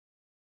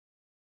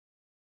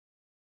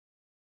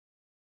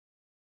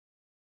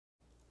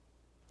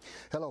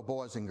Hello,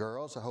 boys and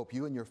girls. I hope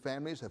you and your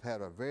families have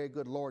had a very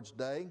good Lord's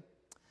Day.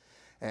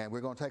 And we're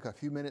going to take a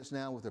few minutes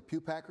now with the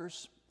Pew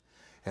Packers.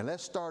 And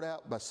let's start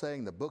out by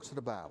saying the books of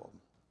the Bible.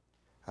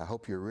 I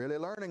hope you're really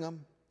learning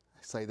them. I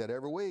say that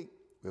every week.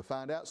 We'll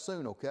find out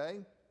soon, okay?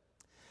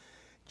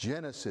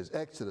 Genesis,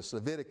 Exodus,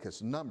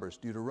 Leviticus, Numbers,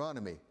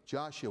 Deuteronomy,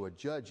 Joshua,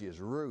 Judges,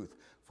 Ruth,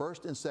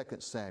 1st and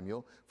 2nd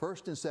Samuel,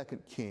 1st and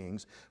 2nd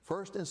Kings,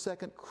 1st and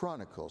 2nd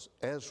Chronicles,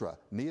 Ezra,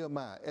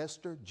 Nehemiah,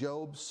 Esther,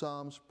 Job,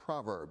 Psalms,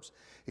 Proverbs,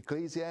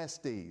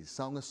 Ecclesiastes,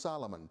 Song of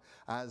Solomon,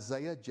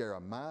 Isaiah,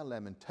 Jeremiah,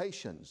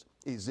 Lamentations,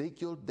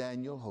 Ezekiel,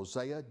 Daniel,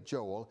 Hosea,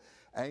 Joel,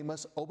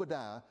 Amos,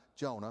 Obadiah,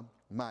 Jonah,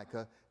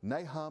 Micah,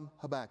 Nahum,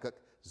 Habakkuk,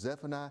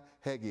 Zephaniah,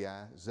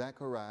 Haggai,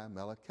 Zechariah,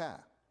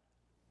 Malachi.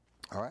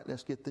 All right,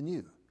 let's get the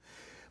new.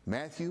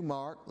 Matthew,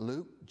 Mark,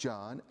 Luke,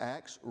 John,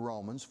 Acts,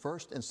 Romans,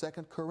 1st and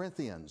 2nd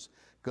Corinthians,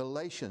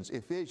 Galatians,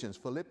 Ephesians,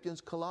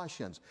 Philippians,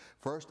 Colossians,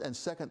 1st and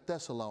 2nd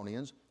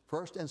Thessalonians,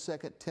 1st and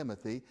 2nd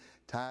Timothy,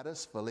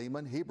 Titus,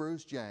 Philemon,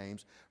 Hebrews,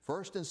 James,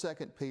 1st and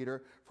 2nd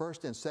Peter,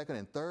 1st and 2nd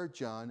and 3rd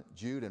John,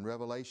 Jude, and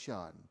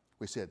Revelation.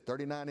 We said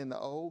 39 in the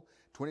Old,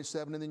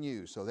 27 in the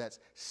New. So that's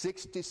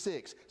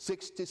 66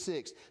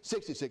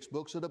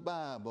 books of the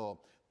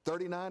Bible.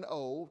 39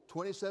 Old,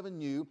 27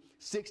 New,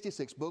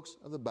 66 books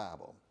of the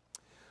Bible.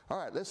 All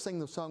right, let's sing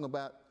the song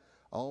about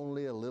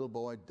Only a Little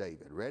Boy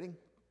David. Ready?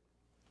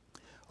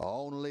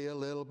 Only a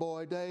little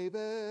boy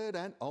David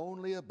and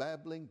only a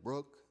babbling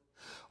brook.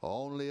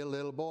 Only a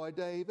little boy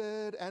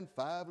David and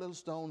 5 little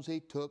stones he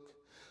took.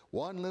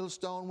 1 little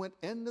stone went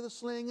into the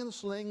sling and the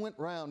sling went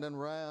round and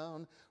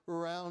round,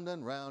 round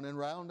and round and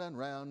round and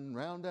round,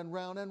 round and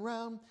round and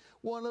round.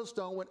 1 little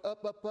stone went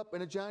up, up, up,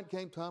 and a giant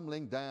came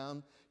tumbling down.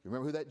 You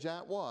remember who that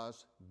giant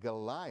was?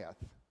 Goliath.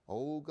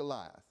 Old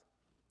Goliath.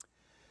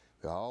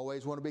 We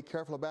always want to be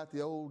careful about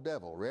the old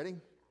devil. Ready?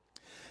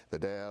 The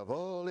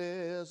devil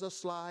is a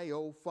sly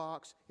old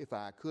fox. If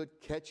I could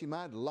catch him,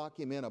 I'd lock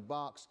him in a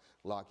box.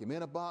 Lock him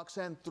in a box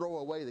and throw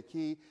away the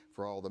key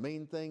for all the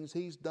mean things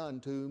he's done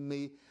to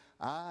me.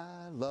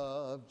 I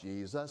love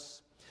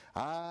Jesus.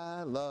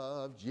 I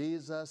love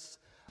Jesus.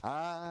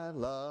 I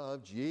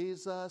love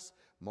Jesus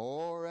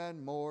more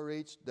and more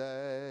each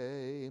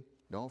day.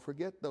 Don't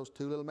forget those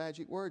 2 little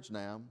magic words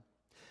now.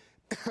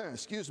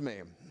 Excuse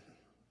me.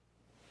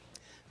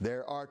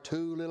 There are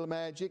 2 little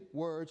magic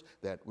words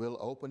that will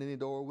open any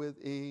door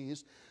with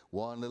ease.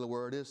 1 little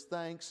word is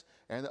thanks,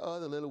 and the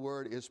other little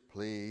word is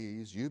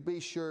please. You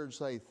be sure to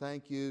say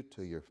thank you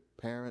to your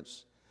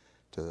parents,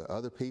 to the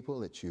other people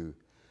that you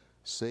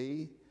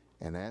see,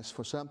 and ask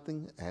for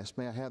something. Ask,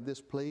 may I have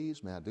this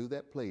please? May I do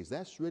that please?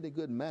 That's really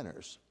good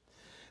manners.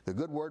 The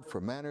good word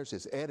for manners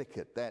is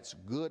etiquette. That's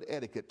good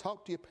etiquette.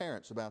 Talk to your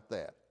parents about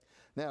that.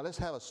 Now let's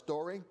have a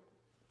story.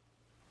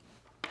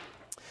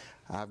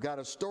 I've got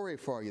a story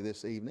for you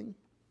this evening,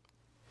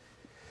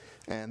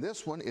 and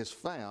this one is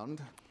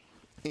found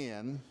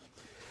in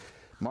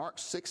Mark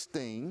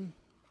 16,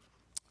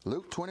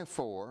 Luke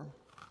 24,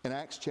 and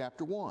Acts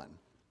chapter 1.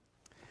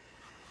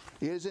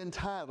 It is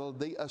entitled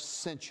The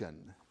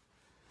Ascension.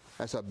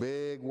 That's a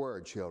big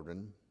word,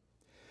 children.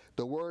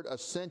 The word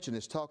ascension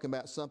is talking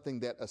about something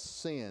that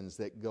ascends,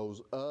 that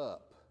goes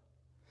up.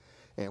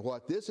 And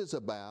what this is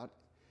about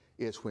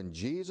is when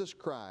Jesus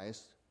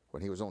Christ,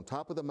 when he was on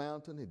top of the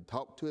mountain, he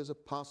talked to his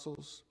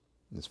apostles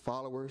and his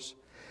followers.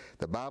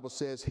 The Bible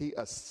says he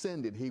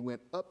ascended. He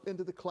went up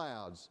into the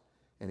clouds,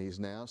 and he's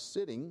now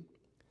sitting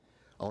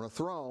on a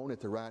throne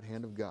at the right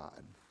hand of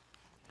God.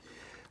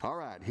 All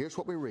right, here's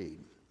what we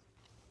read.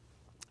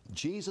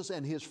 Jesus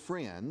and his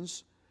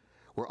friends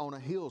were on a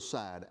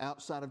hillside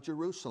outside of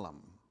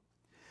Jerusalem.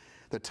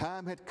 The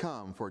time had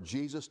come for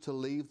Jesus to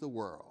leave the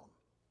world.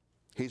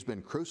 He's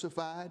been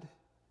crucified.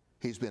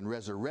 He's been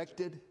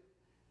resurrected.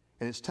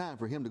 And it's time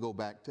for him to go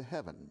back to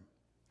heaven.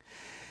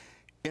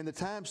 In the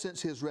time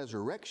since his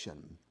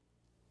resurrection,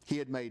 he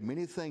had made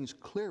many things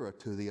clearer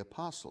to the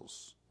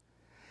apostles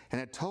and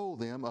had told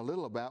them a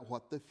little about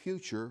what the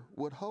future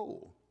would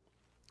hold,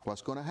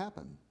 what's going to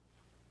happen.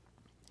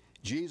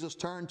 Jesus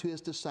turned to his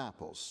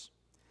disciples.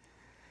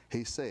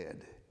 He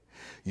said,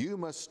 "You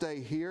must stay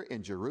here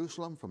in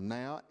Jerusalem for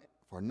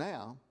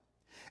now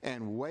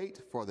and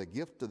wait for the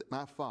gift that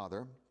my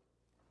Father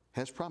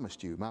has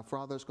promised you." My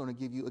Father is going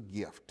to give you a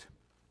gift.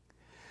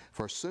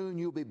 "For soon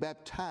you'll be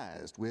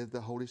baptized with the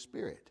Holy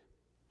Spirit.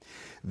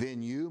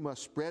 Then you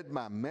must spread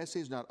my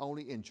message not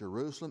only in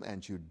Jerusalem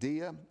and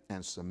Judea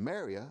and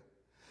Samaria,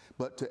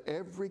 but to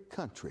every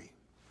country."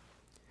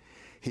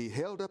 He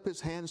held up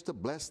his hands to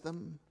bless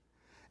them,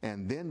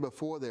 and then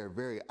before their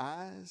very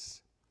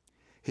eyes,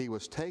 he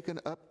was taken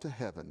up to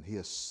heaven. He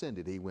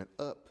ascended. He went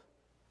up,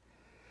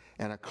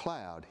 and a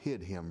cloud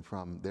hid him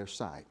from their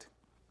sight.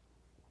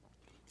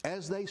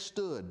 As they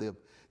stood, the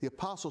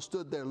apostles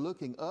stood there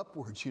looking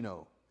upwards, you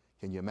know.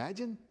 Can you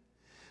imagine?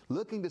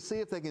 Looking to see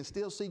if they can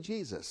still see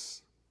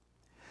Jesus.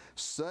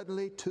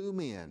 Suddenly 2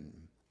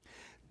 men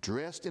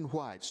dressed in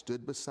white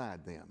stood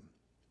beside them.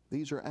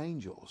 These are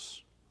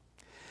angels.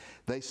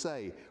 They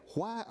say,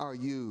 "Why are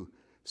you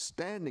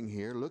standing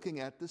here looking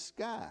at the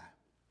sky?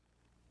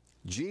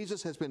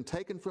 Jesus has been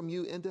taken from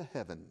you into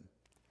heaven,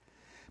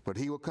 but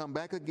he will come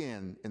back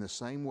again in the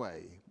same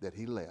way that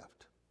he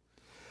left.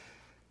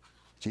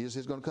 Jesus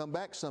is going to come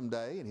back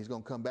someday, and he's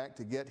going to come back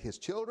to get his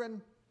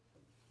children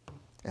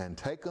and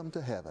take them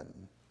to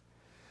heaven.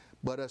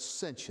 But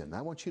ascension,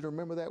 I want you to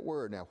remember that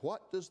word. Now,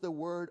 what does the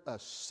word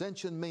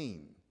ascension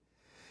mean?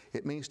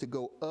 It means to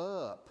go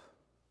up.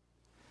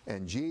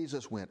 And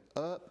Jesus went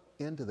up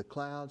into the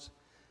clouds.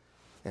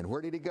 And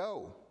where did he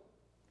go?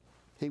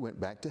 He went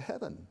back to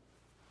heaven.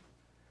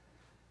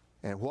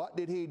 And what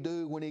did he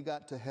do when he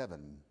got to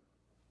heaven?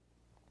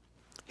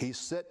 He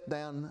sat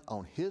down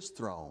on his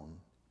throne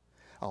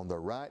on the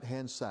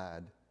right-hand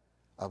side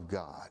of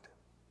God.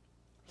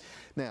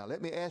 Now,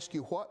 let me ask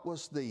you, what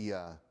was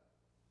the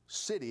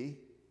city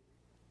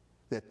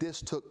that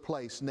this took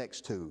place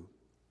next to?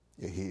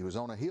 He was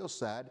on a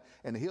hillside,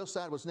 and the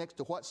hillside was next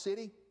to what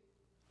city?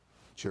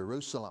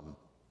 Jerusalem.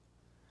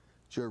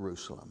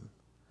 Jerusalem.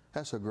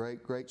 That's a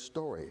great, great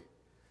story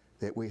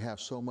that we have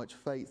so much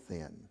faith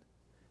in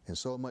and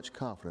so much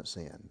confidence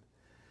in.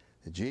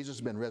 That Jesus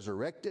has been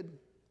resurrected.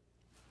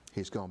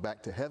 He's gone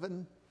back to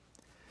heaven.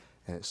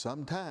 And at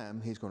some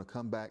time, he's going to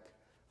come back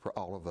for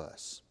all of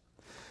us.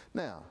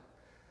 Now,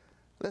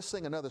 let's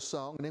sing another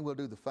song, and then we'll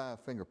do the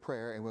five-finger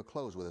prayer, and we'll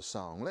close with a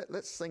song.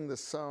 Let's sing the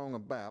song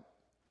about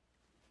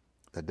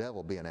the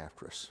devil being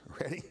after us.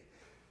 Ready?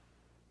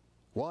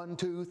 1,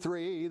 2,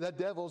 3, the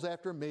devil's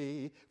after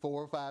me.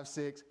 4, 5,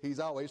 6, he's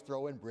always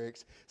throwing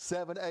bricks.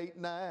 7, 8,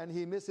 9,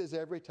 he misses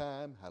every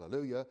time.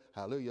 Hallelujah,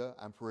 hallelujah,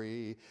 I'm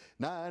free.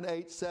 9,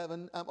 8,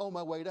 7, I'm on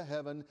my way to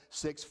heaven.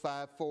 6,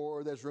 5,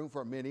 4, there's room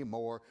for many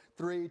more.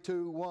 3,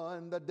 2,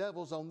 1, the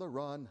devil's on the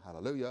run.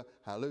 Hallelujah,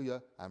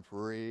 hallelujah, I'm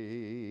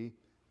free.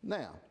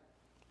 Now,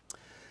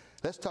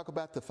 let's talk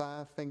about the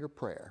five-finger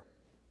prayer.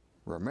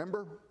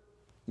 Remember,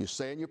 you're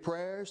saying your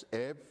prayers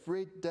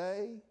every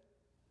day.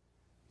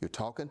 You're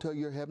talking to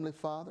your Heavenly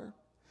Father.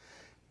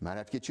 You might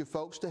have to get your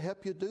folks to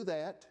help you do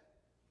that,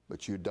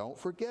 but you don't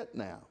forget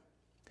now.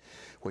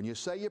 When you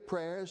say your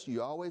prayers,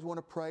 you always want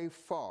to pray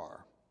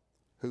for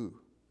who?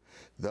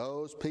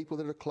 Those people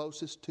that are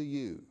closest to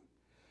you,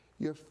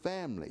 your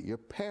family, your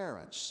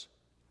parents,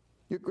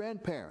 your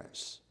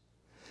grandparents,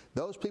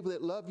 those people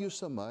that love you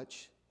so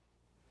much,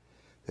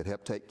 that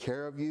help take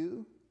care of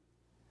you,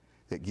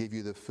 that give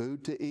you the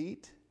food to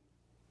eat,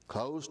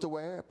 clothes to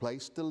wear, a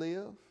place to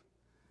live,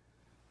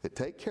 that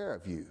take care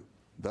of you,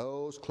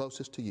 those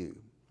closest to you.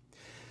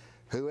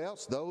 Who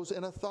else? Those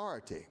in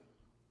authority.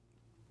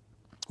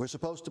 We're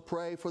supposed to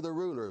pray for the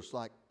rulers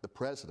like the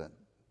president,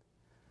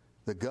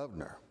 the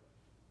governor.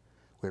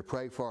 We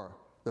pray for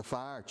the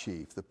fire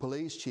chief, the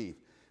police chief,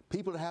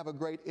 people that have a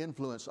great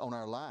influence on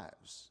our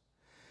lives.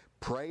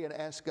 Pray and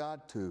ask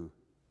God to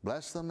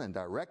bless them and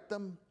direct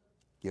them,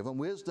 give them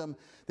wisdom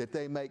that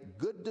they make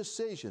good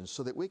decisions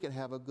so that we can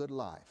have a good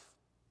life.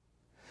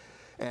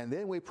 And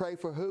then we pray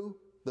for who?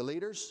 The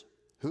leaders.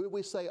 Who do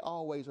we say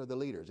always are the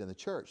leaders in the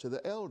church? They're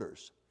the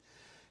elders.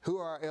 Who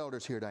are our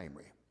elders here at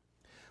Amory?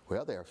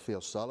 Well, they are Phil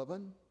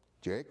Sullivan,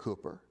 Jerry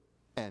Cooper,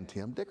 and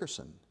Tim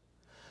Dickerson.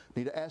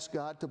 We need to ask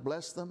God to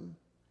bless them,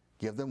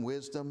 give them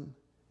wisdom,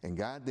 and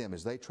guide them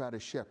as they try to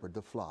shepherd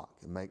the flock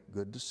and make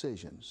good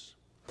decisions.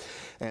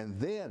 And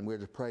then we're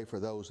to pray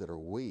for those that are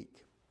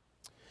weak.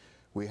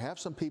 We have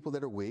some people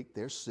that are weak.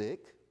 They're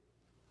sick.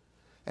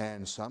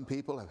 And some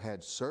people have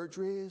had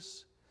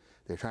surgeries.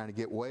 They're trying to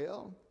get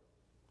well.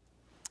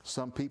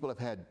 Some people have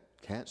had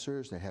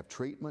cancers. They have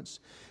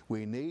treatments.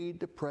 We need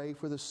to pray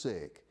for the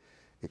sick.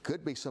 It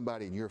could be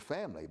somebody in your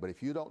family, but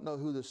if you don't know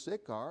who the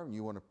sick are and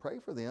you want to pray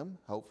for them,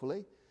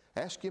 hopefully,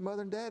 ask your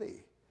mother and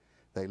daddy.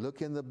 They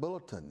look in the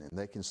bulletin and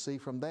they can see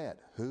from that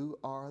who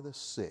are the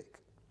sick.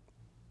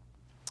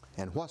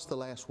 And what's the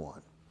last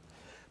one?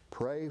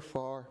 Pray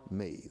for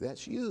me.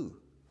 That's you.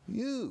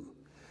 You.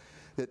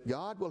 That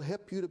God will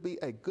help you to be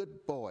a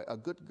good boy, a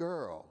good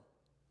girl.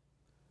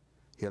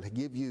 He'll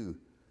give you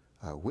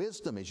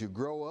wisdom as you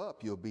grow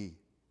up. You'll be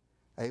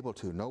able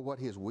to know what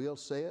His will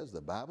says,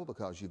 the Bible,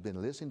 because you've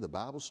been listening to the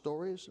Bible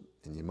stories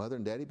and your mother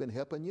and daddy have been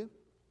helping you.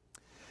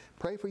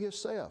 Pray for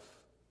yourself.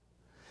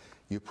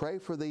 You pray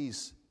for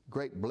these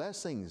great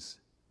blessings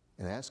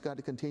and ask God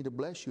to continue to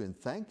bless you and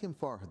thank Him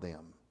for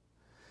them.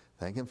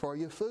 Thank Him for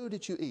your food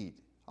that you eat,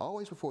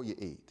 always before you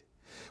eat.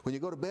 When you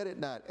go to bed at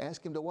night,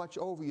 ask Him to watch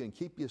over you and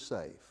keep you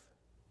safe.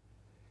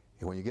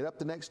 And when you get up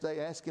the next day,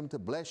 ask Him to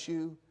bless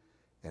you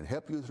and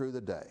help you through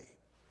the day.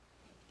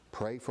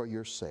 Pray for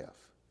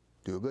yourself.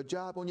 Do a good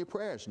job on your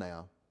prayers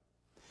now.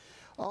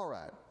 All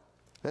right,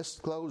 let's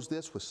close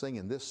this with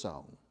singing this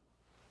song.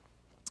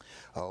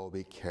 Oh,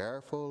 be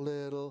careful,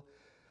 little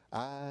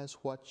eyes,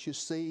 what you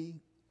see.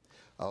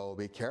 Oh,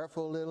 be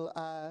careful, little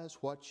eyes,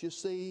 what you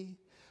see.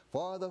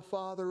 For the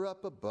Father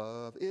up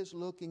above is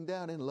looking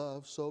down in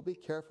love. So be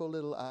careful,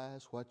 little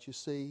eyes, what you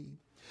see.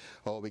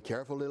 Oh, be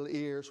careful, little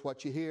ears,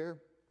 what you hear.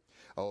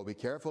 Oh, be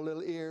careful,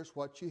 little ears,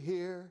 what you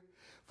hear.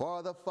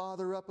 For the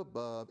Father up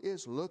above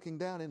is looking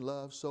down in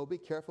love. So be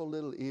careful,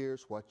 little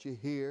ears, what you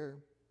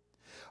hear.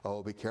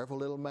 Oh, be careful,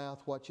 little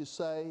mouth, what you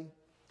say.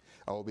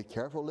 Oh, be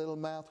careful, little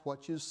mouth,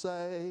 what you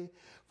say,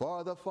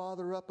 for the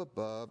Father up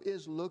above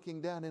is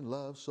looking down in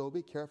love. So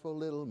be careful,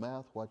 little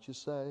mouth, what you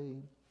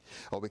say.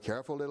 Oh, be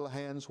careful, little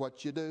hands,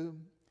 what you do.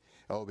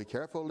 Oh, be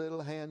careful,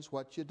 little hands,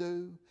 what you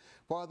do,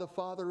 for the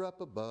Father up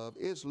above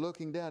is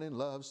looking down in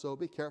love. So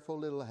be careful,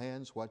 little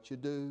hands, what you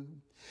do.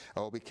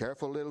 Oh, be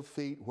careful, little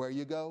feet, where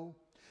you go.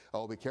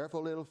 Oh, be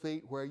careful, little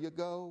feet, where you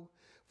go,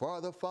 for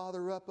the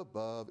Father up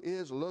above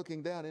is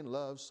looking down in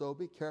love. So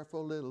be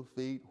careful, little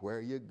feet,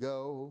 where you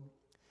go.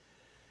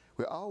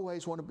 We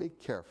always want to be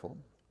careful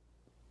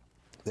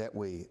that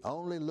we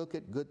only look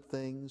at good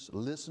things,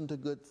 listen to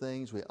good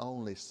things, we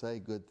only say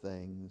good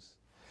things.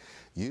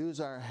 Use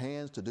our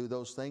hands to do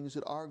those things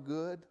that are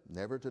good,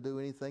 never to do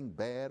anything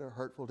bad or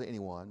hurtful to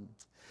anyone.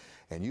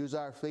 And use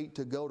our feet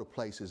to go to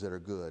places that are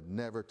good,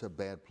 never to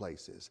bad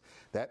places.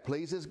 That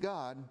pleases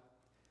God,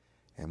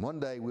 and one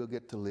day we'll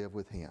get to live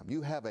with Him.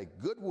 You have a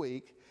good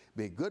week,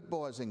 be good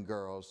boys and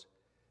girls,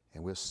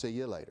 and we'll see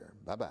you later.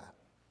 Bye-bye.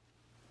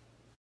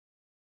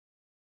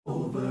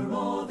 Over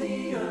all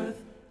the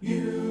earth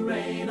you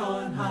reign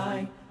on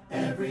high,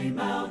 every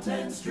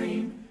mountain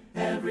stream,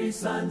 every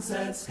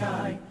sunset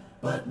sky.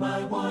 But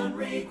my one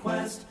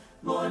request,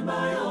 Lord,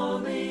 my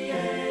only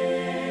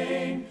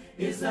aim,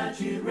 is that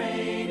you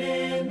reign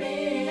in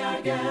me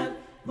again.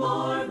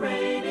 Lord,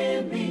 reign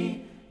in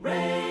me,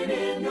 reign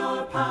in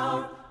your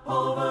power,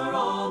 over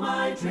all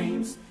my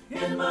dreams.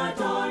 In my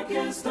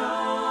darkest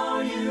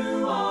hour,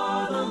 you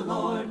are the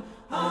Lord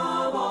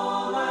of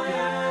all I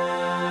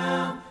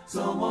am.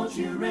 So won't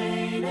you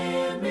reign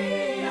in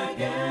me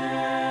again?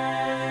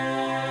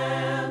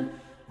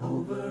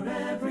 Over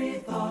every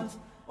thought,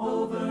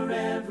 over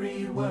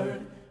every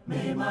word,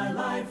 may my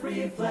life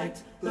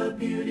reflect the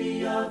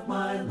beauty of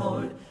my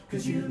Lord.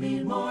 'Cause you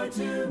mean more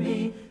to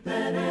me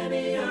than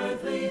any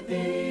earthly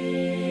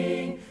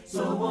thing.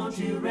 So won't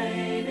you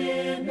reign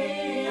in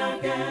me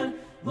again?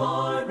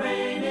 Lord,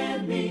 reign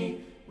in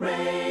me,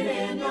 reign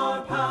in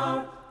your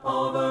power,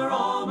 over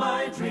all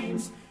my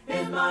dreams.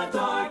 In my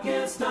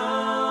darkest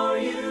hour,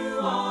 you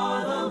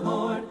are the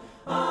Lord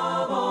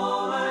of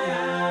all I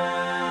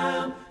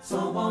am.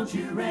 So won't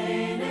you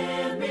reign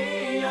in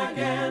me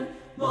again?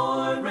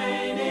 Lord,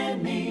 reign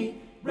in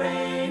me,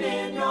 reign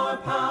in your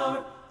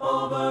power,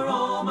 over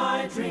all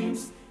my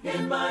dreams.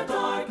 In my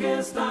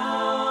darkest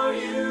hour,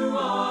 you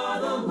are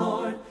the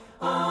Lord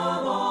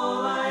of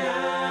all I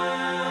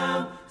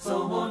am.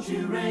 So won't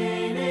you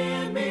reign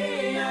in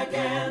me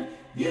again?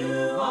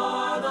 You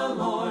are the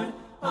Lord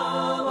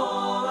of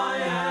all I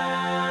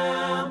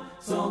am.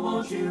 So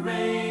won't you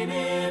reign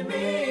in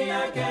me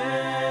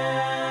again?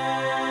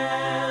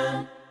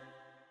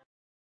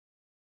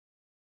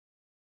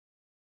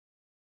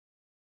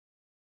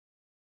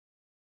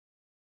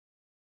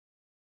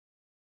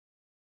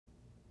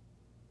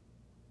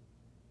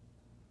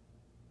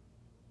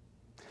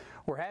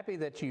 We're happy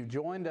that you've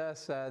joined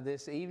us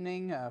this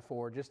evening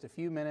for just a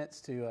few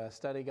minutes to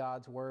study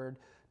God's Word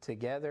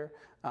together.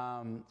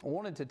 I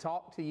wanted to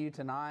talk to you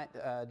tonight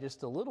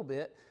just a little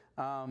bit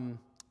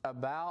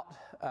about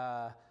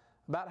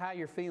how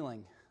you're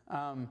feeling.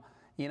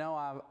 You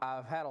know,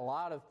 I've had a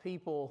lot of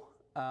people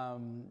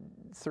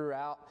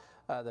throughout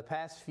the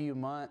past few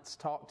months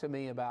talk to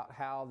me about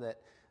how that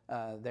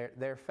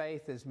their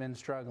faith has been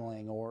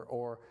struggling,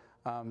 or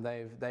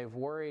they've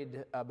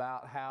worried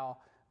about how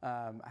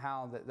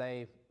that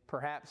they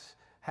perhaps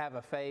have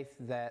a faith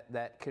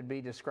that could be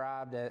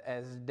described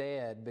as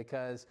dead,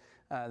 because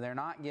they're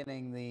not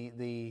getting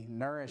the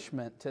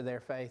nourishment to their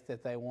faith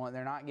that they want.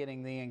 They're not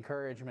getting the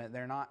encouragement.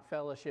 They're not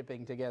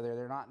fellowshipping together.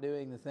 They're not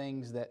doing the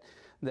things that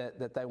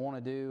they want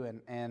to do.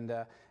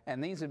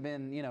 And these have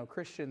been, you know,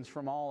 Christians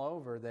from all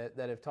over that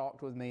have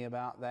talked with me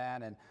about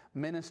that, and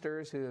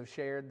ministers who have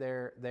shared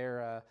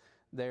their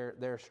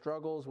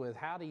struggles with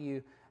how do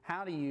you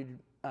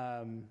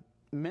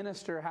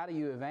minister, how do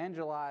you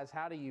evangelize,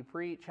 how do you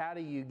preach, how do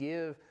you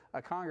give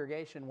a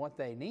congregation what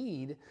they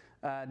need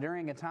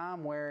during a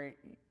time where,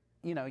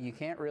 you know, you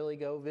can't really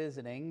go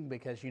visiting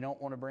because you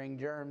don't want to bring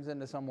germs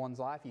into someone's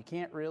life. You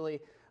can't really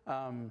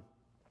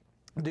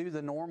do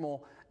the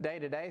normal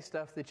day-to-day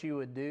stuff that you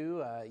would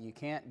do. You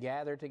can't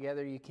gather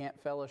together. You can't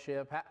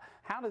fellowship.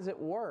 How does it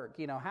work?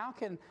 You know, how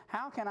can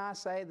I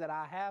say that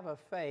I have a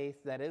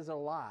faith that is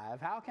alive?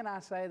 How can I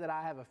say that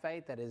I have a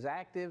faith that is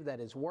active, that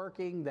is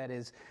working, that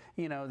is,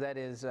 you know, that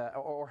is,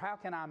 or how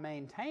can I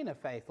maintain a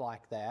faith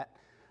like that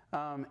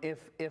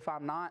if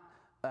I'm not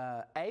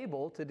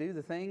able to do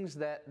the things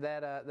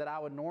that I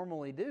would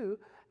normally do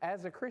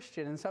as a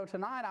Christian? And so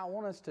tonight I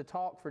want us to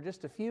talk for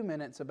just a few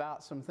minutes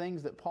about some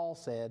things that Paul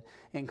said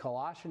in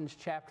Colossians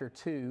chapter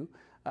 2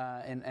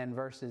 and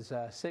verses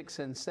 6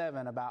 and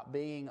 7 about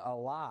being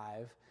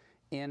alive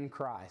in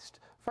Christ.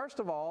 First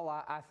of all,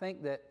 I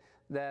think that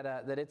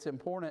it's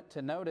important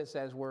to notice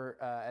as we're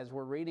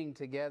reading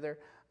together,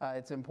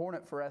 it's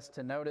important for us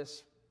to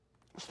notice,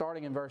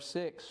 starting in verse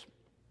 6,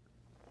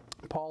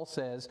 Paul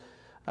says,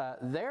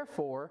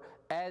 therefore,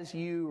 as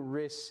you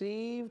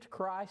received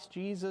Christ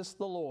Jesus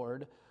the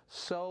Lord,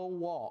 so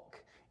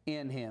walk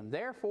in Him.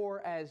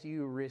 Therefore, as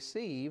you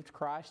received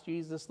Christ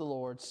Jesus the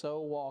Lord, so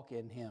walk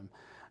in Him.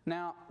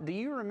 Now, do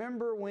you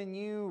remember when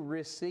you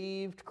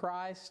received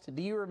Christ?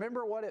 Do you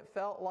remember what it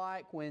felt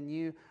like when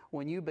you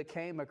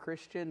became a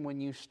Christian, when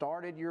you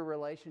started your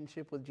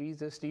relationship with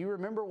Jesus? Do you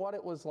remember what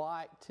it was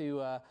like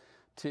to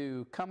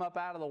come up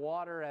out of the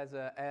water as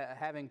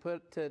having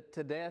put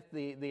to death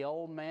the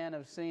old man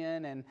of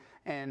sin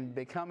and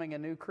becoming a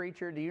new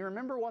creature? Do you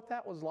remember what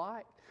that was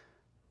like?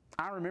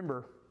 I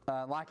remember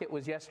like it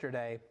was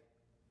yesterday.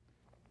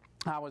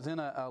 I was in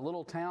a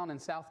little town in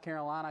South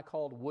Carolina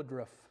called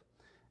Woodruff.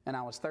 And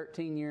I was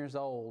 13 years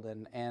old,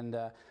 and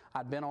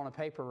I'd been on a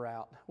paper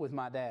route with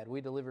my dad.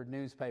 We delivered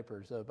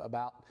newspapers,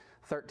 about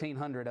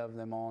 1,300 of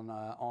them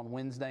on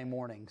Wednesday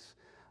mornings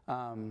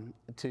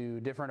to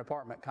different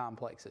apartment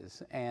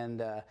complexes. And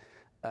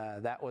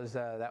that was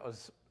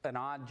an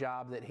odd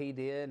job that he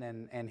did,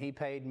 and he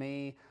paid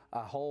me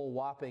a whole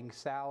whopping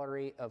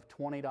salary of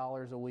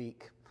 $20 a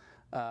week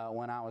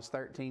when I was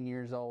 13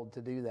 years old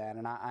to do that.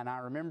 And I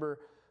remember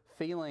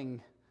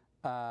feeling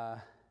as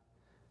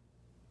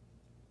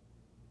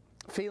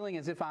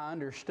if I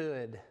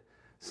understood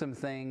some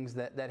things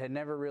that had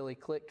never really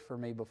clicked for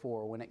me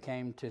before when it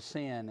came to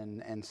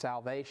sin and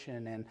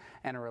salvation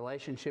and a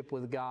relationship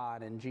with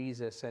God and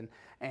Jesus. And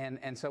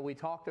so we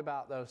talked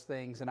about those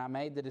things, and I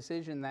made the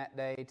decision that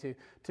day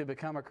to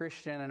become a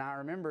Christian. And I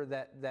remember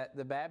that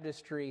the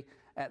baptistry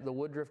at the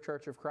Woodruff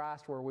Church of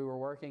Christ, where we were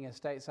working as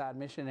stateside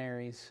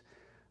missionaries,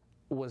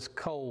 was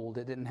cold.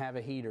 It didn't have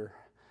a heater.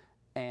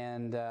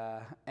 And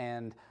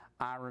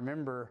I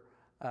remember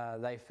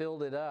they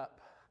filled it up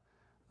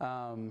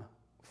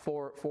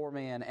for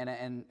me,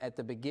 and at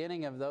the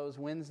beginning of those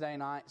Wednesday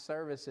night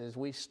services,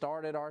 we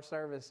started our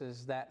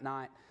services that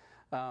night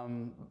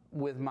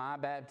with my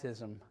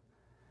baptism.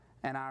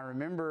 And I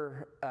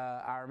remember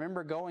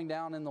going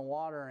down in the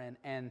water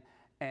and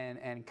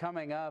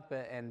coming up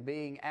and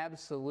being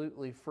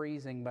absolutely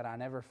freezing, but I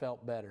never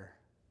felt better.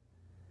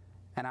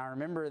 And I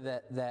remember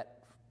that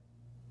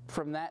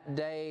from that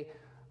day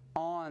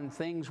on,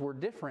 things were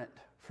different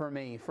for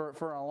me.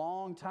 For a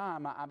long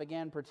time, I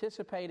began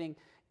participating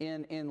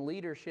in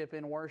leadership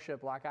in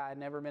worship like I had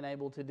never been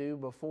able to do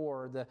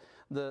before.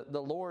 The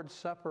Lord's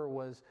Supper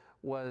was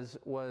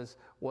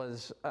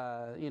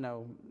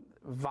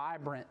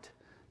vibrant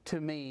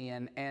to me,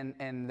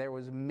 and there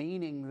was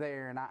meaning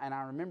there. And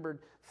I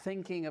remembered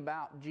thinking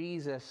about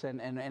Jesus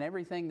and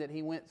everything that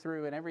He went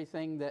through and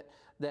everything that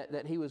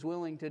He was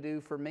willing to do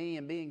for me,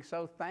 and being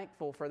so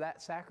thankful for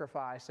that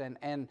sacrifice.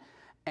 And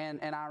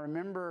I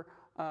remember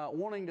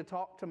wanting to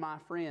talk to my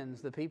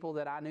friends, the people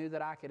that I knew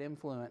that I could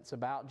influence,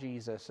 about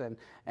Jesus and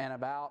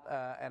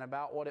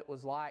about what it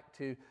was like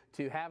to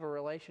have a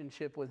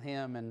relationship with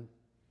Him. And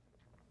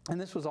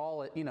this was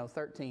all at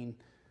 13,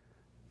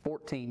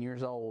 14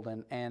 years old.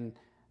 And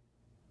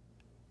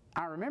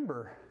I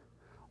remember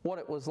what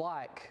it was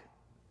like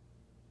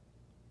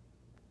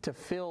to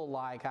feel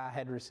like I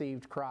had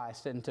received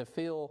Christ, and to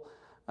feel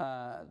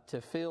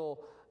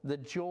the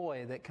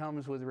joy that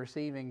comes with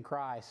receiving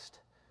Christ.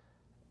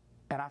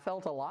 And I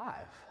felt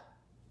alive.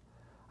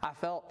 I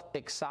felt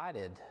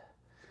excited.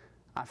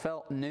 I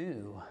felt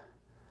new.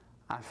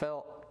 I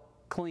felt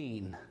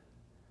clean,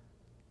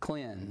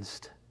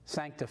 cleansed,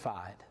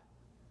 sanctified.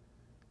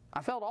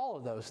 I felt all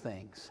of those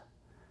things.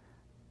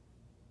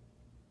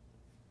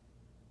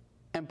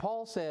 And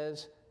Paul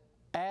says,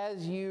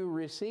 as you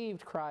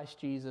received Christ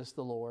Jesus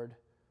the Lord,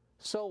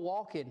 so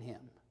walk in Him.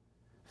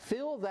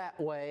 Feel that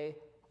way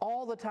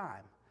all the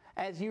time.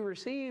 As you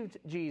received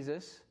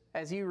Jesus,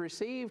 as you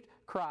received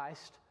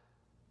Christ,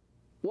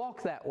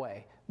 walk that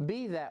way.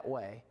 Be that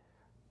way.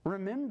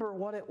 Remember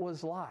what it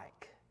was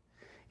like.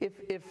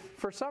 If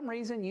for some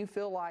reason you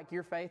feel like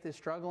your faith is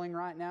struggling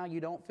right now, you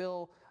don't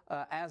feel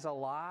as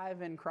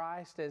alive in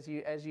Christ as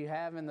you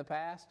have in the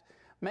past,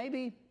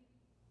 maybe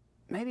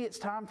it's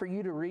time for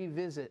you to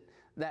revisit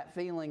that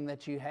feeling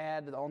that you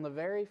had on the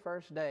very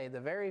first day, the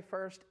very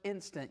first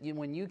instant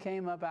when you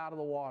came up out of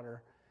the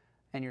water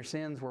and your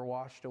sins were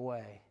washed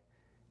away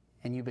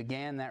and you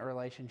began that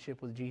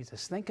relationship with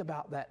Jesus. Think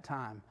about that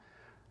time.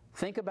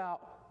 Think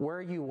about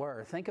where you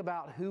were. Think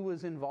about who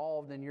was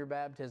involved in your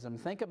baptism.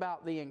 Think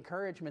about the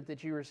encouragement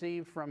that you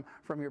received from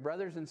your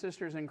brothers and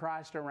sisters in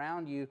Christ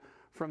around you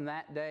from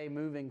that day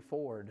moving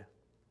forward.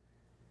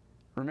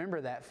 Remember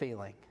that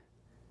feeling.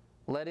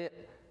 Let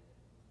it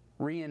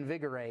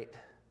reinvigorate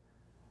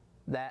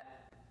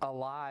that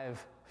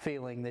alive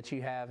feeling that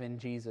you have in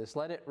Jesus.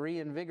 Let it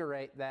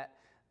reinvigorate that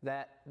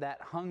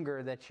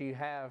hunger that you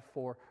have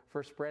for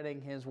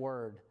spreading His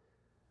Word.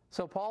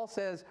 So Paul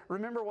says,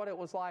 remember what it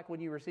was like when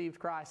you received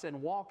Christ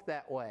and walk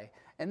that way.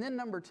 And then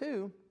number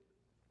 2,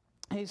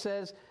 he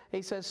says,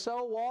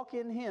 so walk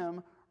in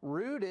Him,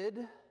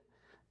 rooted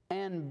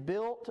and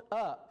built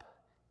up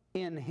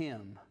in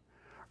Him.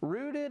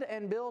 Rooted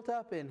and built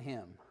up in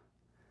Him.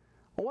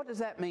 Well, what does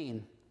that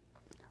mean?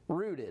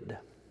 Rooted.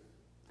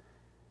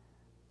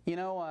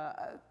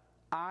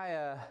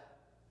 I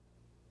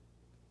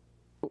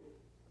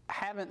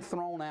haven't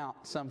thrown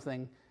out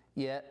something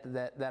yet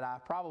that I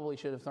probably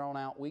should have thrown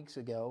out weeks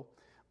ago,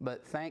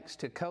 but thanks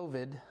to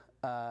COVID,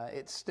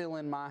 it's still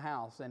in my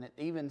house, and it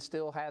even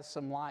still has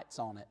some lights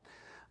on it.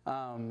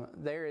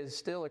 There is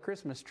still a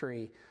Christmas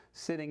tree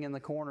sitting in the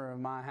corner of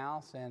my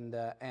house,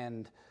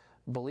 and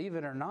believe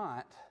it or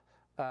not,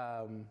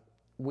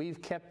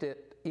 we've kept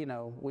it,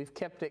 we've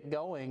kept it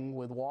going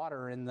with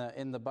water in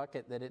the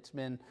bucket that it's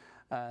been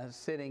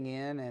sitting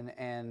in,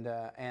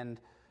 and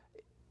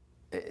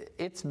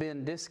it's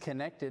been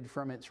disconnected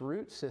from its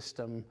root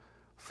system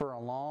for a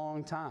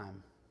long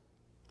time.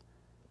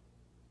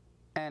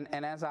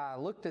 And as I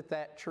looked at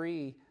that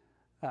tree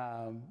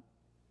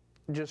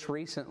just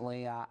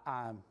recently,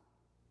 I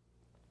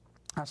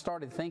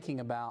started thinking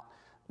about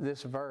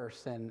this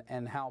verse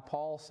and how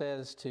Paul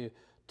says to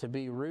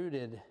be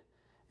rooted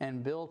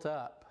and built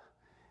up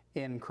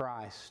in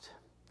Christ.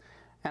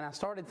 And I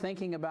started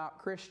thinking about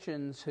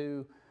Christians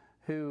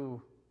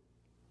who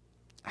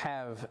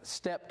have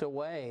stepped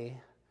away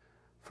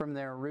from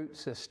their root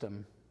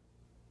system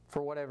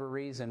for whatever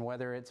reason,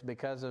 whether it's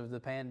because of the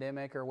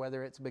pandemic or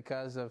whether it's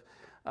because of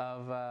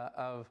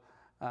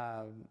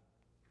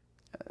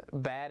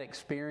bad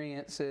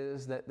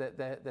experiences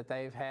that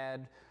they've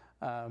had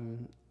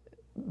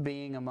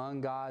being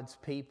among God's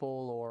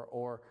people,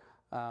 or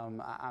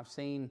I've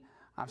seen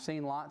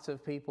lots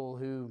of people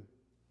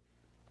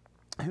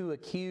who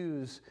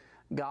accuse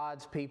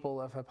God's people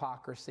of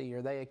hypocrisy,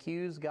 or they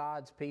accuse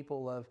God's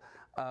people of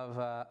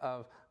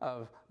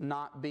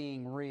not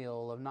being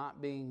real, of not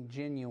being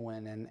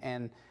genuine,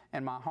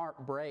 and my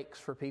heart breaks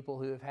for people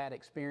who have had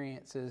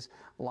experiences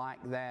like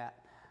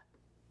that,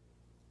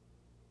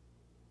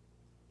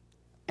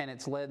 and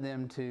it's led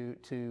them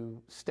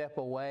to step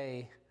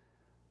away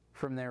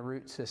from their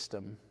root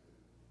system.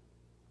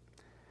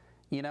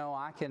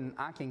 I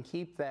can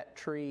keep that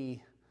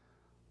tree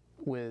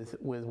with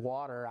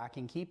water. I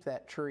can keep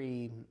that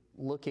tree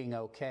looking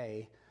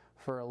okay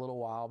for a little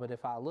while, but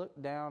if I look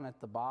down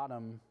at the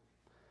bottom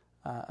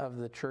of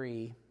the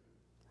tree,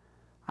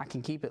 I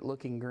can keep it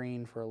looking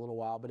green for a little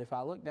while, but if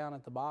I look down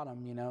at the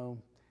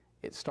bottom,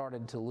 it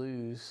started to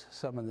lose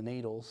some of the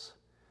needles.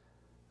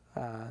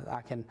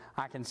 I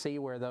can see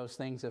where those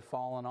things have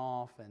fallen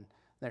off, and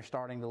they're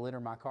starting to litter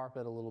my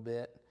carpet a little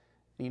bit.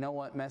 You know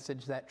what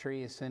message that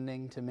tree is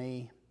sending to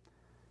me?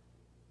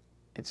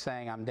 It's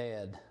saying I'm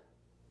dead.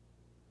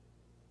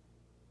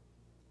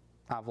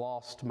 I've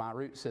lost my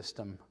root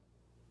system.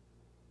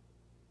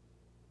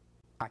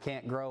 I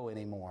can't grow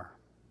anymore.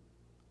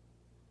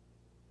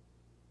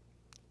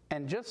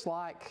 And just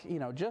like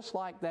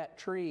that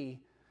tree,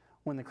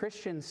 when the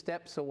Christian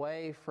steps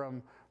away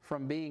from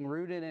being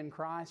rooted in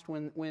Christ,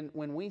 when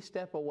we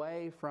step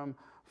away from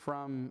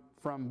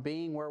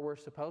being where we're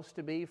supposed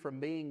to be, from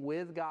being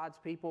with God's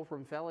people,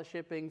 from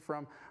fellowshipping,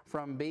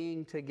 from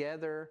being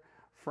together,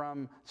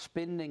 from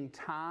spending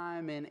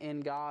time in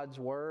God's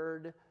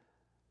Word,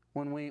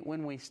 when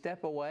we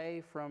step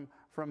away from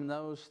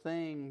those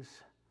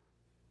things,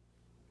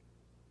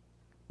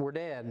 we're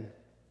dead.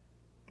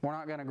 We're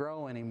not going to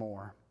grow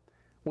anymore.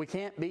 We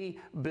can't be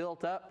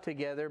built up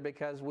together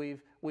because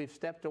we've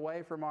stepped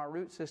away from our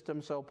root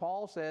system. So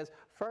Paul says,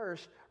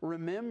 first,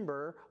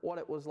 remember what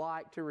it was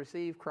like to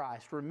receive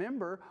Christ.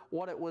 Remember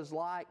what it was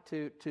like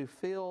to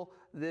feel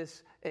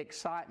this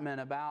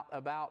excitement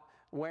about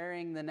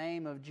wearing the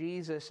name of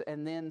Jesus,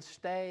 and then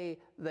stay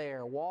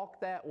there. Walk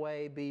that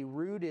way, be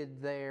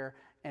rooted there,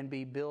 and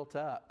be built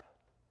up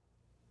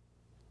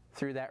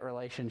through that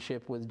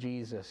relationship with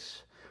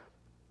Jesus.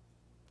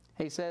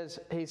 He says,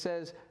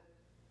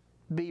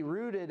 be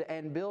rooted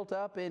and built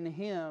up in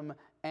Him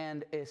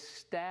and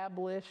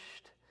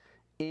established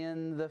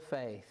in the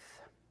faith.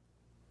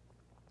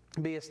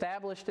 Be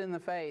established in the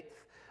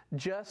faith,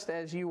 just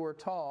as you were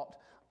taught,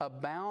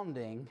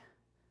 abounding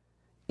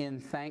in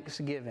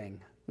thanksgiving.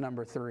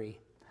 Number 3.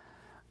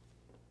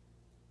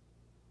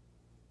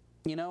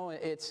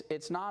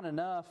 It's not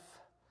enough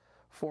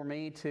for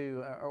me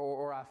to,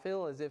 or I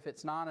feel as if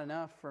it's not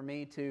enough for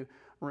me to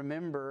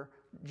remember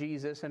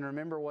Jesus and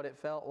remember what it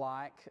felt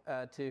like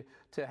to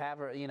have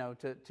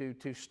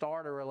to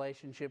start a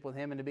relationship with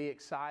Him and to be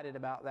excited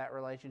about that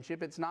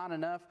relationship. It's not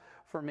enough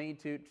for me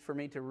to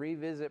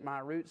revisit my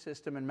root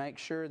system and make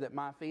sure that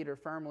my feet are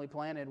firmly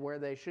planted where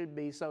they should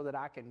be, so that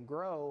I can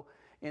grow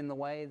in the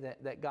way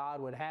that God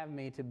would have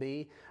me to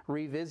be,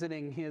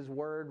 revisiting His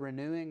Word,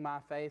 renewing my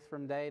faith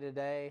from day to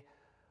day.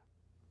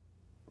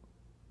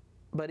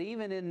 But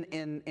even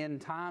in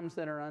times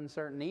that are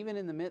uncertain, even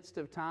in the midst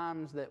of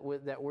times that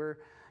we're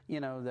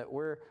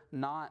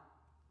not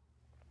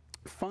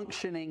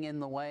functioning in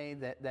the way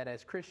that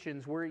as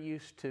Christians we're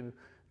used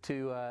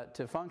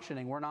to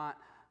functioning, we're not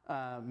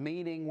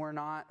meeting, we're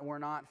not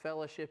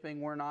fellowshipping,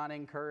 we're not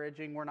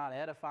encouraging, we're not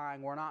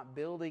edifying, we're not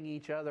building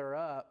each other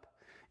up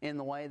in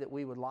the way that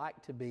we would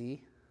like to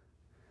be.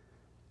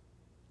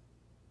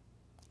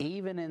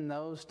 Even in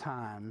those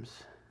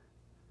times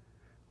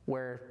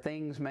where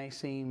things may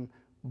seem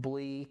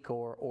bleak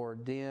or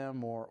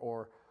dim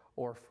or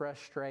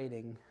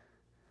frustrating,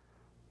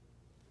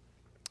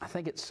 I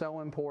think it's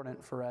so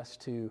important for us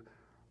to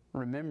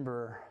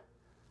remember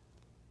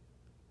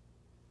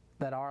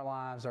that our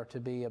lives are to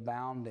be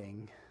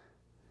abounding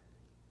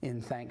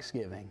in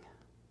thanksgiving.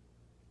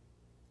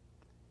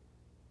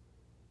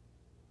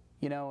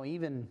 You know,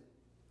 even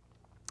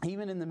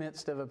in the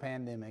midst of a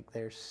pandemic,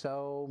 there's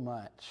so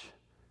much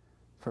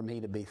for me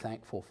to be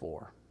thankful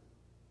for.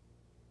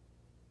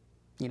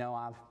 You know,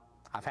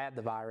 I've had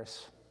the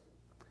virus.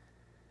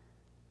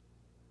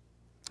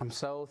 I'm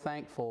so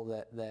thankful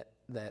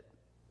that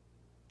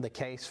the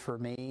case for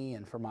me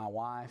and for my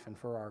wife and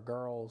for our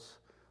girls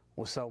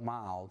was so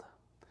mild.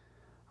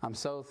 I'm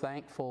so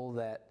thankful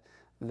that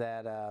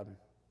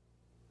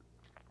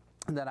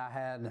I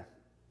had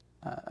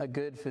a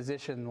good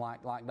physician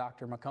like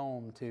Dr.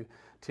 McComb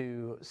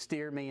to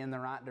steer me in the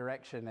right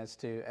direction as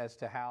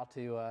to how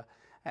to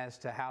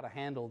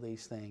handle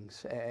these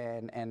things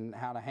and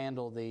how to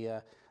handle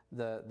the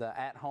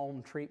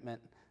at-home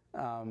treatment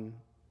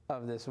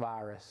of this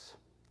virus.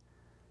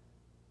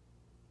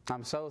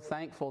 I'm so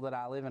thankful that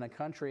I live in a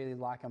country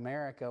like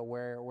America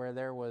where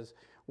there was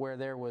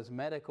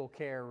medical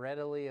care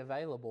readily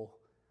available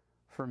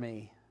for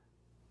me.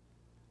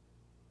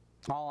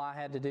 All I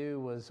had to do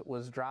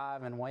was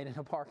drive and wait in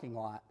a parking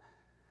lot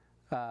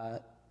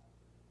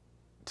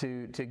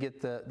to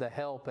get the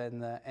help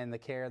and the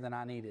care that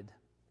I needed.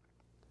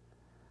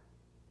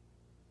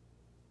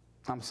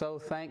 I'm so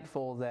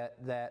thankful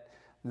that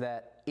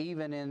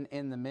even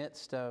in the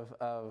midst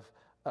of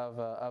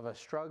a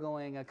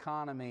struggling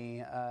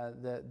economy,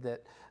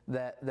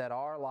 that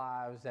our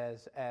lives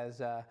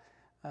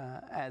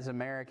as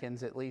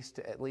Americans, at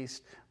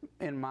least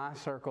in my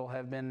circle,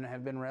 have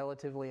been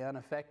relatively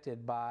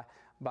unaffected by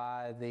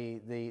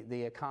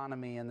the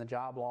economy and the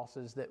job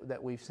losses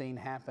that we've seen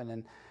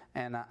happen,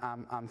 and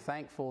I'm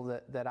thankful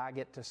that I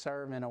get to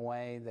serve in a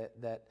way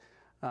that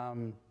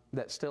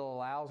still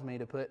allows me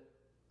to put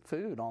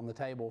food on the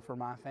table for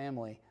my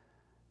family.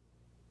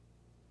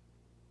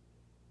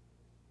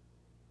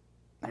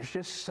 There's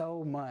just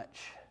so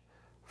much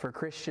for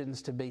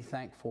Christians to be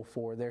thankful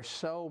for. There's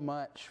so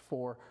much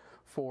for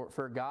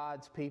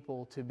God's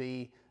people to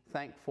be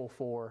thankful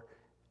for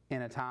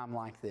in a time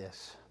like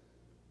this.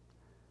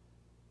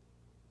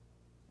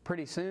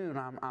 Pretty soon,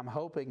 I'm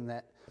hoping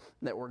that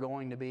we're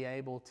going to be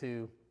able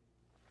to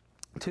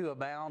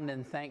abound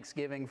in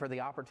thanksgiving for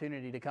the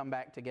opportunity to come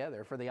back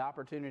together, for the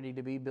opportunity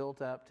to be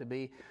built up, to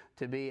be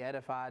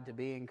edified, to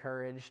be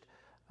encouraged.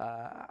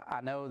 I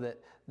know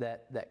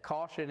that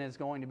caution is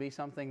going to be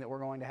something that we're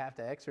going to have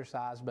to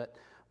exercise, but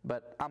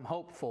I'm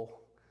hopeful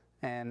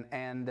and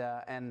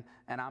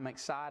I'm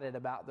excited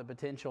about the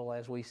potential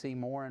as we see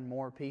more and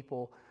more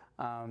people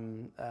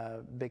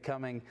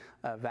becoming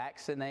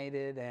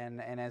vaccinated,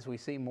 and as we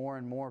see more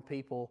and more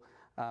people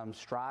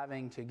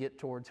striving to get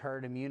towards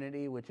herd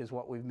immunity, which is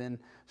what we've been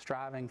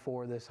striving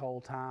for this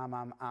whole time.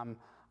 I'm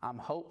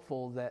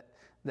hopeful that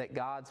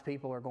God's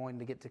people are going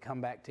to get to come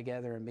back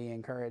together and be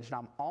encouraged.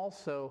 I'm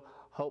also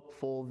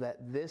hopeful that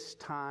this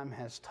time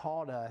has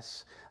taught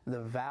us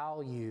the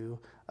value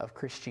of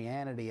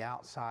Christianity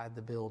outside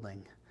the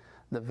building,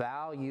 the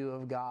value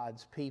of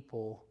God's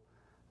people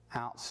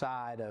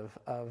outside of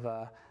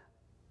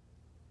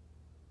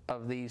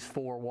these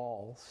four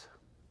walls.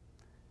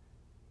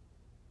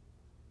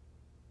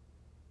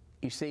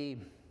 You see,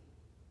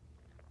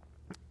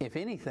 if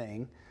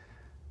anything,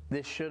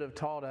 this should have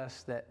taught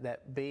us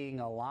that being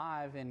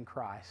alive in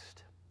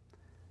Christ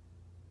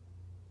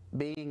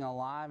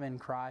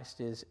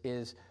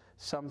is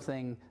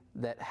something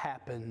that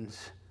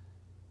happens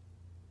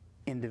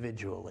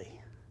individually.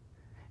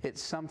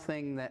 It's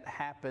something that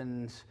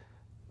happens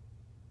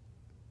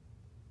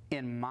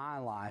in my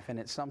life, and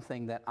it's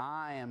something that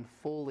I am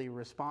fully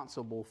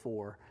responsible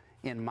for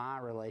in my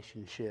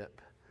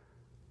relationship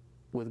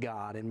with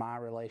God, in my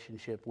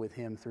relationship with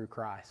Him through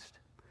Christ.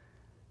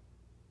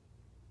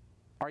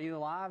 Are you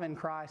alive in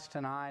Christ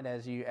tonight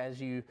as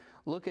you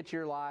look at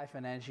your life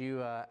and as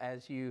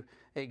you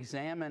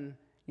examine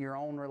your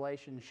own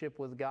relationship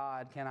with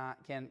God? Can I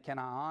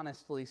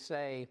honestly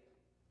say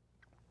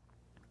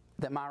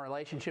that my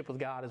relationship with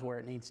God is where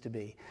it needs to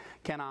be?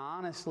 Can I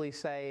honestly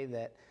say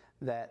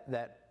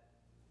that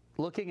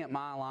looking at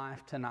my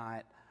life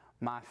tonight,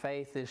 my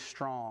faith is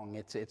strong.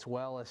 It's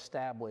well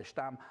established.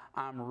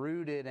 I'm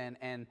rooted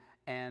and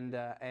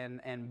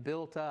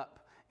built up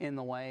in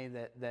the way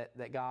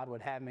that God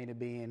would have me to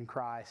be in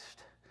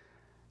Christ.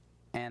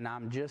 And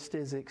I'm just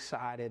as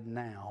excited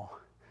now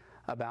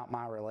about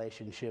my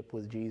relationship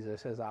with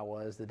Jesus as I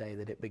was the day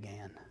that it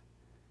began.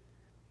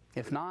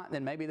 If not,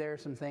 then maybe there are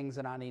some things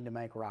that I need to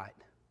make right.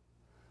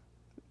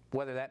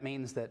 Whether that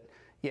means that,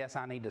 yes,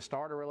 I need to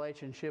start a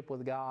relationship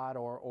with God,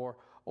 or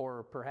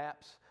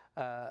perhaps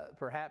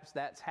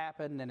that's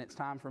happened and it's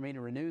time for me to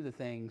renew the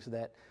things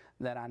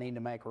that I need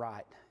to make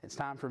right. It's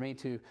time for me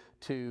to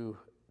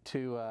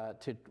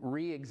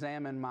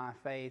re-examine my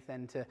faith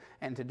and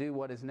to do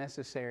what is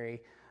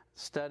necessary,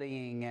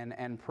 studying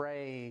and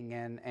praying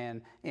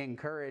and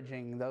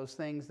encouraging those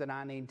things that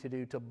I need to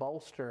do to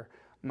bolster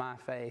my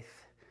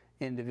faith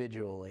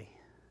individually.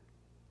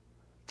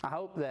 I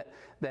hope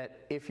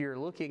that if you're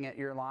looking at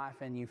your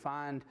life and you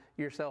find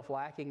yourself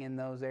lacking in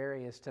those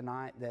areas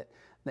tonight,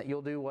 that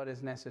you'll do what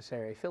is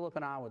necessary. Philip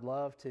and I would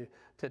love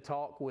to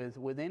talk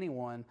with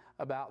anyone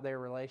about their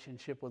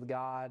relationship with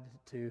God,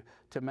 to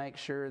make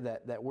sure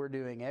that we're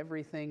doing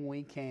everything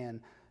we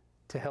can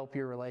to help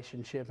your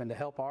relationship and to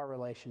help our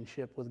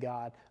relationship with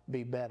God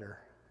be better.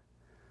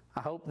 I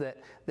hope that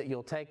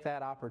you'll take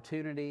that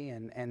opportunity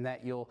and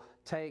that you'll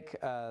take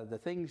the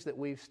things that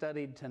we've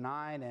studied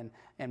tonight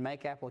and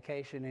make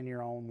application in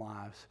your own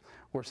lives.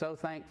 We're so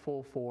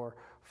thankful for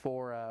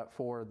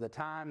the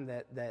time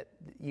that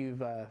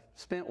you've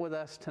spent with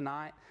us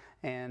tonight,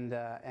 and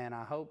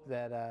I hope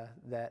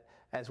that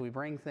as we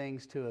bring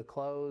things to a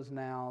close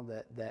now,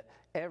 that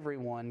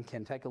everyone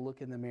can take a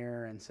look in the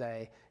mirror and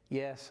say,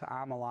 yes,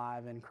 I'm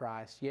alive in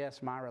Christ.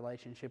 Yes, my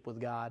relationship with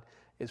God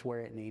is where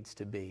it needs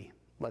to be.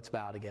 Let's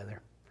bow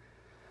together.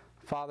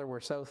 Father,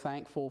 we're so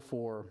thankful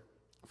for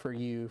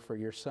you, for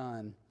your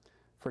Son,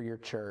 for your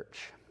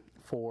church,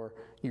 for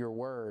your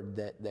word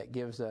that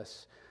gives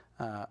us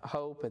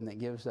hope and that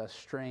gives us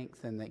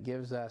strength and that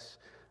gives us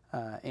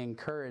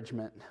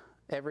encouragement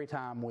every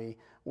time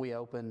we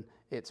open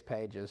its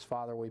pages.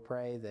 Father, we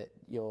pray that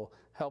you'll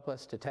help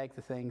us to take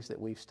the things that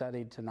we've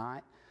studied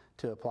tonight,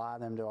 to apply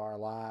them to our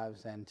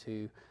lives, and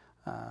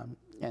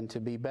to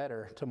be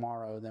better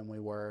tomorrow than we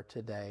were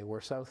today.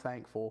 We're so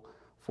thankful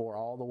for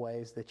all the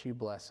ways that you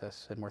bless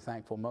us, and we're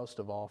thankful most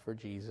of all for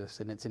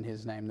Jesus, and it's in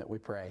his name that we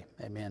pray.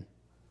 Amen.